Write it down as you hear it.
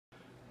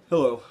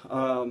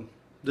Hello.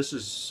 This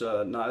is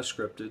not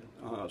scripted,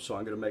 so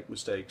I'm going to make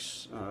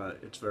mistakes.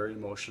 It's very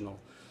emotional.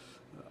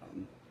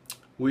 Um,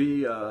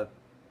 we uh,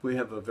 we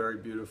have a very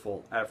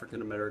beautiful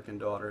African American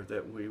daughter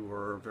that we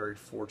were very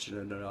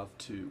fortunate enough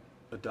to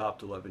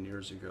adopt 11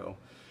 years ago,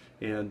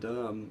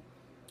 and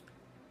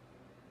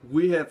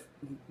we have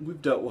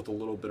we've dealt with a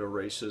little bit of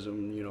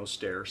racism,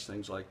 stares,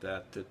 things like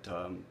that.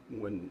 That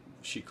when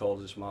she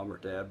calls us mom or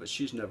dad, but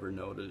she's never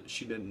noticed.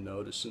 She didn't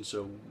notice, and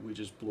so we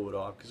just blew it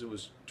off because it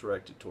was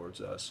directed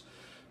towards us.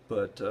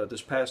 But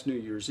this past New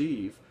Year's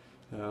Eve,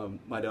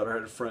 my daughter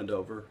had a friend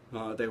over.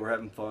 They were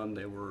having fun.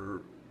 They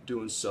were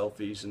doing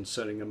selfies and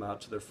sending them out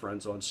to their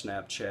friends on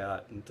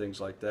Snapchat and things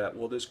like that.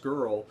 Well, this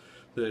girl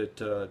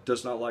that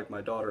does not like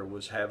my daughter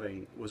was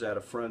at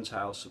a friend's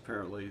house.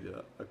 Apparently,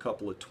 a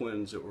couple of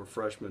twins that were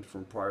freshmen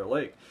from Prior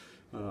Lake,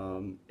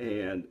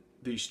 and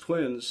these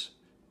twins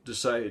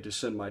decided to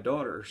send my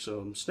daughter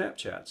some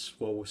Snapchats.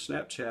 Well, with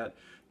Snapchat,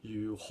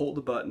 you hold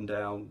the button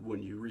down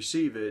when you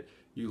receive it,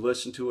 you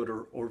listen to it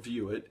or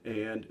view it,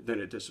 and then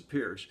it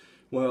disappears.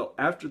 Well,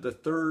 after the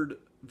third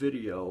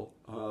video,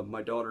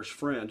 my daughter's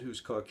friend,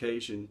 who's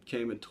Caucasian,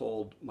 came and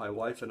told my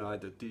wife and I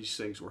that these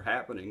things were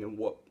happening and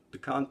what the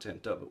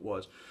content of it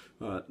was.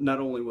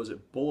 Not only was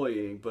it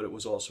bullying, but it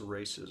was also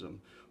racism.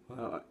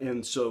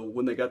 And so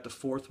when they got the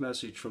fourth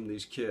message from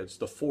these kids,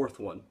 the fourth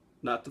one,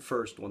 not the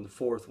first one, the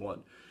fourth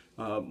one,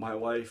 my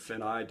wife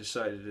and I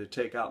decided to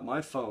take out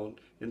my phone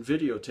and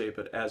videotape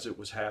it as it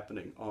was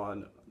happening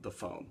on the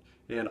phone.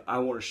 And I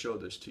want to show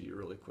this to you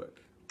really quick.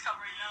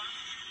 Covering them.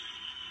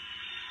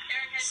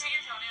 Aaron, can I take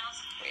your toenails?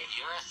 Wait,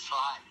 you're a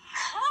slut.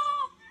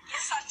 You're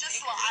such a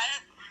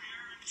slut.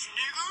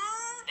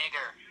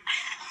 Nigger.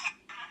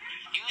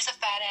 You's a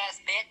fat ass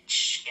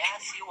bitch.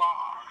 Yes, you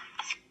are.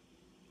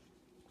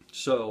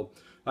 So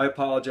I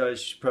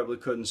apologize, you probably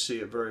couldn't see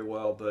it very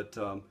well, but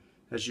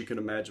as you can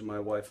imagine, my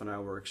wife and I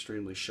were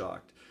extremely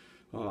shocked.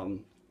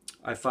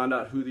 I found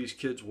out who these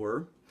kids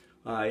were.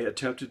 I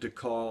attempted to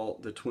call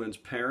the twins'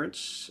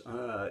 parents,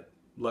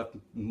 left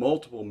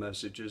multiple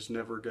messages,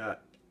 never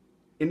got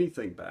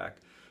anything back.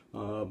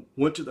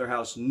 Went to their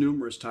house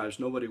numerous times.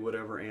 Nobody would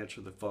ever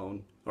answer the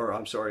phone, or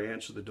I'm sorry,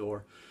 answer the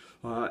door.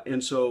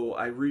 And so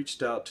I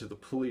reached out to the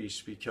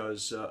police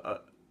because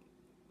a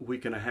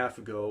week and a half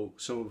ago,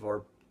 some of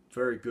our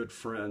very good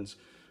friends,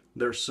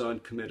 their son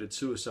committed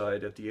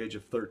suicide at the age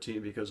of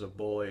 13 because of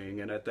bullying.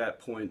 And at that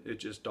point, it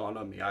just dawned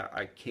on me,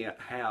 I can't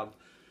have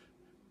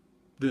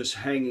this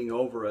hanging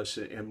over us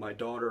and my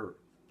daughter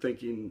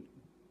thinking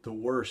the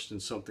worst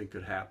and something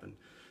could happen.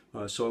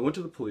 So I went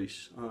to the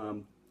police,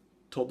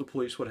 told the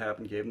police what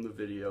happened, gave them the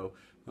video.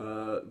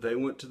 They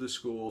went to the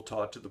school,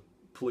 talked to the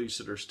police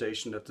that are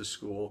stationed at the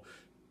school,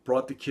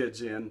 brought the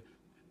kids in,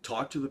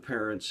 talked to the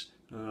parents,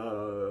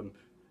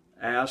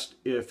 asked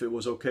if it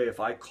was okay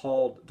if I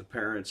called the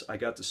parents. I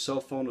got the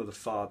cell phone of the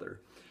father.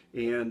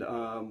 And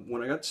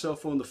when I got the cell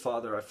phone of the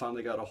father, I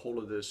finally got a hold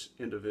of this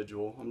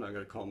individual. I'm not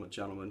going to call him a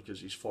gentleman because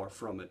he's far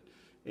from it.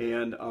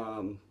 And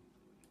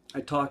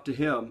I talked to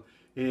him,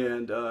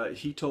 and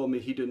he told me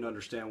he didn't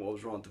understand what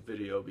was wrong with the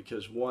video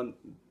because, one,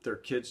 their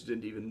kids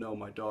didn't even know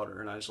my daughter.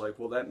 And I was like,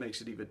 well, that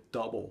makes it even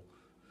double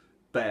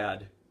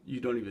bad. You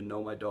don't even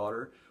know my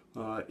daughter.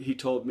 He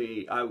told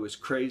me I was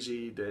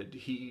crazy,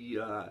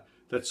 that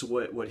that's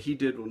what he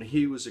did when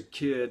he was a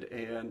kid,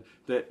 and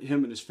that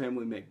him and his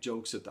family make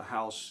jokes at the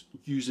house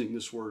using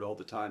this word all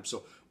the time.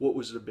 So what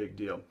was the big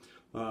deal?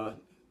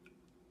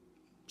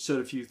 Said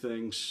a few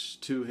things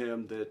to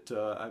him that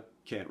I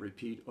can't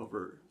repeat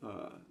over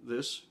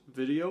this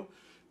video.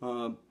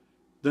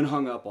 Then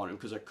hung up on him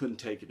because I couldn't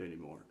take it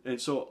anymore. And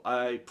so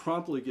I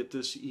promptly get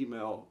this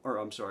email, or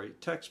I'm sorry,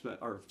 text,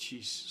 or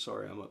geez,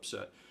 sorry, I'm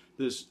upset.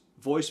 This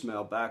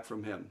voicemail back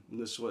from him, and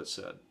this is what it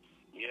said.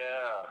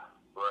 Yeah,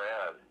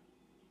 Brad.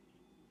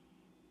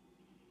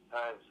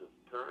 Times have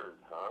turned,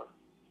 huh?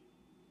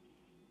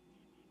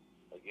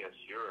 I guess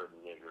you're a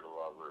nigger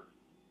lover.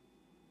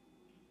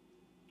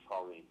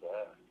 Call me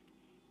back.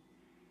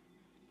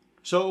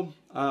 So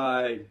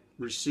I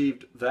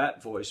received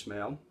that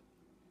voicemail.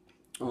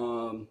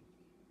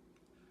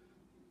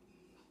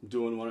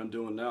 Doing what I'm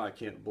doing now, I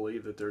can't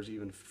believe that there's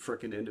even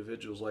frickin'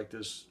 individuals like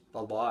this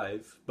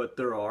alive, but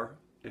there are.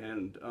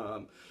 And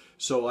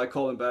so I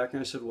called him back and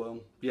I said,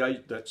 well, yeah,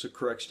 that's a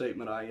correct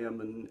statement. I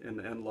am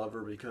and love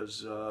her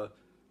because I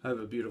have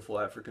a beautiful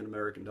African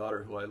American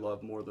daughter who I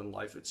love more than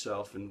life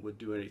itself and would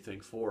do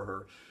anything for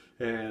her.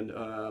 And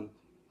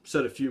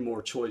said a few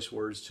more choice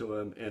words to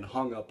him and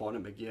hung up on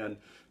him again.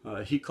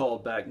 He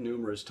called back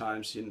numerous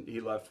times and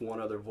he left one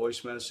other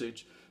voice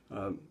message.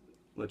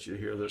 Let you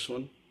hear this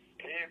one.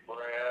 Hey,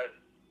 Brad,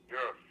 you're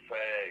a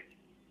fag.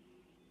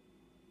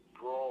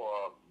 Grow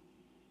up.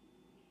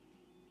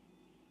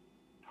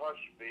 Touch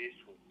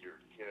base with your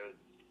kids.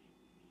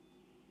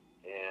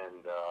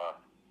 And,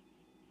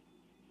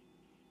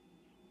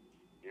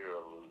 you're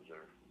a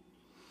loser.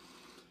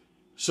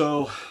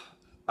 So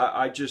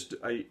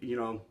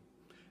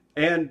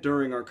and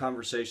during our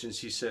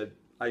conversations,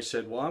 I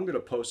said, well, I'm going to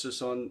post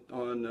this on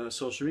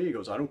social media. He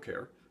goes, I don't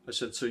care. I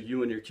said, so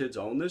you and your kids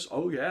own this?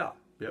 Oh, yeah.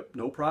 yep,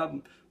 no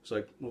problem. It's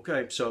like,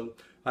 okay, so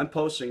I'm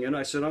posting and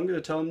I said, I'm going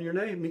to tell him your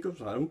name. He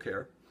goes, I don't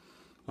care.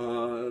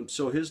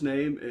 So his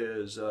name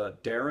is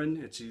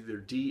Darren. It's either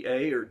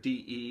D-A or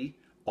D-E-R-O-N.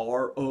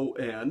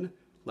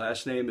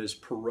 Last name is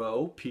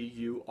Perot,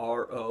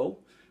 P-U-R-O.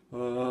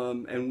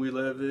 And we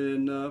live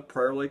in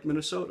Prior Lake,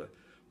 Minnesota.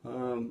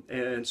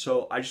 And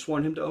so I just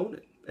want him to own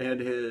it. And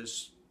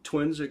his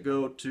twins that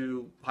go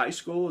to high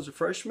school as a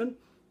freshman,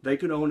 they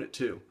can own it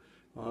too.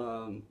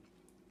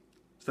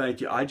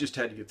 Thank you. I just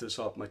had to get this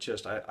off my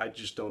chest. I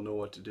just don't know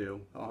what to do.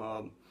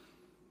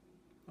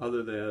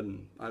 Other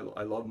than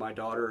I love my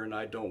daughter and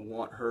I don't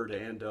want her to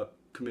end up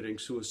committing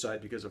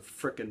suicide because of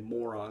frickin'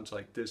 morons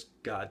like this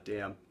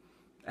goddamn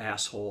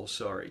asshole.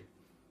 Sorry.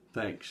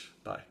 Thanks.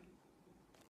 Bye.